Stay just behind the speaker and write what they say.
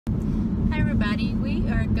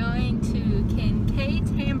are going to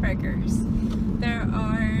Kinkaid's Hamburgers. There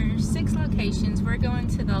are 6 locations. We're going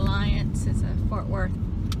to the Alliance. It's a Fort Worth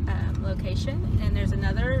location, and there's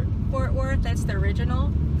another Fort Worth, that's the original,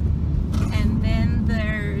 and then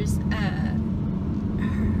there's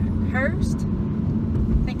Hearst,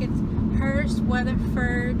 I think it's Hearst,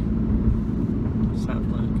 Weatherford,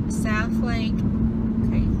 South Lake,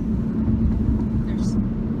 okay, there's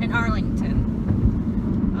in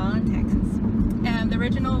Arlington, all in Texas. The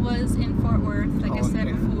original was in Fort Worth, like I said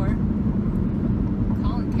before.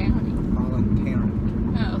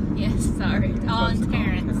 Oh, yes, sorry.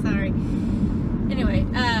 Tarrant, sorry. Anyway,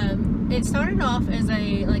 it started off as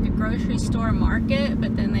a grocery store market,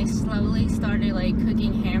 but then they slowly started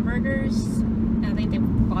cooking hamburgers. And I think they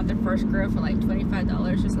bought their first grill for like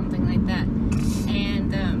 $25 or something like that.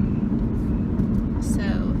 And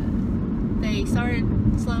so they started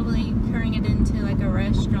slowly turning it into like a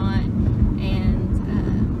restaurant, and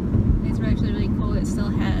it's actually really cool. It still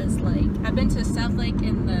has I've been to South Lake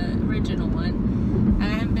in the original one. I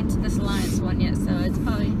haven't been to this Alliance one yet, so it's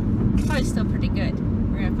probably still pretty good.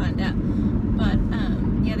 We're gonna find out. But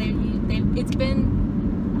yeah, it's been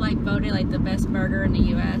voted the best burger in the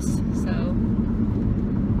U.S. So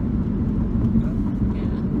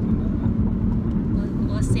yeah,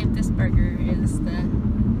 we'll see if this burger is the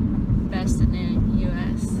best in the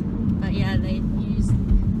U.S. But yeah, they use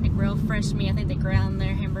real fresh meat. I think they ground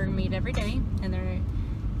their hamburger meat every day, and they're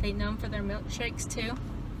known for their milkshakes too.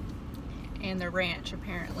 And their ranch,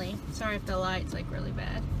 apparently. Sorry if the light's really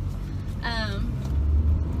bad.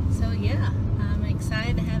 So yeah, I'm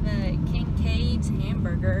excited to have a Kinkaid's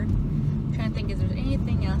hamburger. I'm trying to think if there's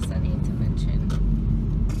anything else I need to mention.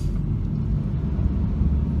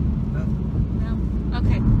 No?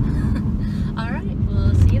 Okay. Alright,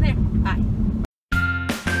 we'll see you there. Bye.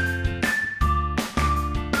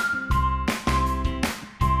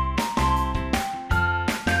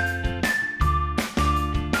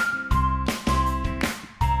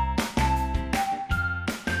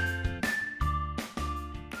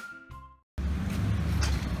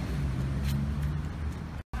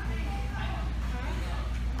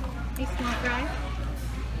 Hey, small fry.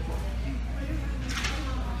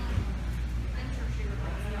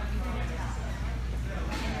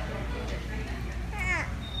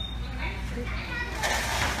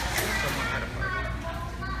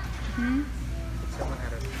 Someone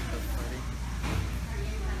had a party.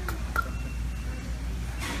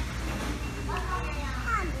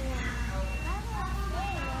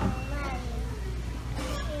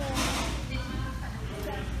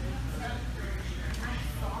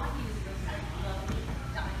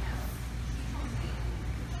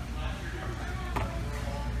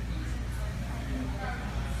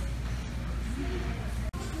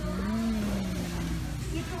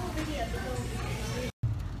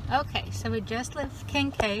 Okay, so we just left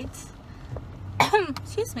Kinkaid's,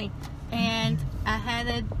 excuse me, and I had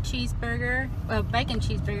a cheeseburger, well, bacon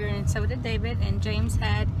cheeseburger, and so did David, and James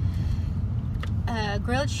had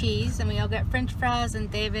grilled cheese, and we all got french fries,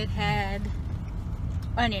 and David had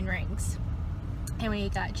onion rings, and we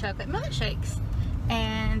got chocolate milkshakes,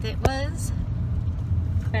 and it was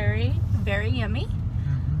very, very yummy.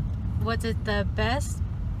 Was it the best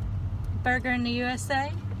burger in the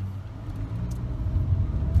USA?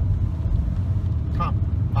 Top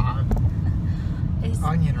 5.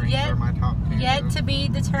 Onion rings are my top 2. Yet to be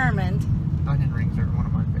determined. Onion rings are one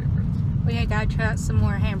of my favorites. We gotta try out some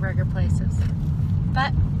more hamburger places.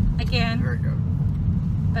 But again, Very good.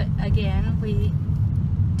 But again, we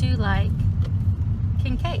do like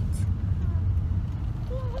Kinkaid's.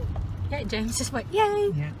 Yeah, James just went,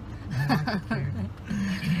 yay! Yeah. I like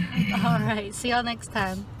it too. Alright, see y'all next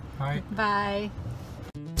time. Bye. Bye.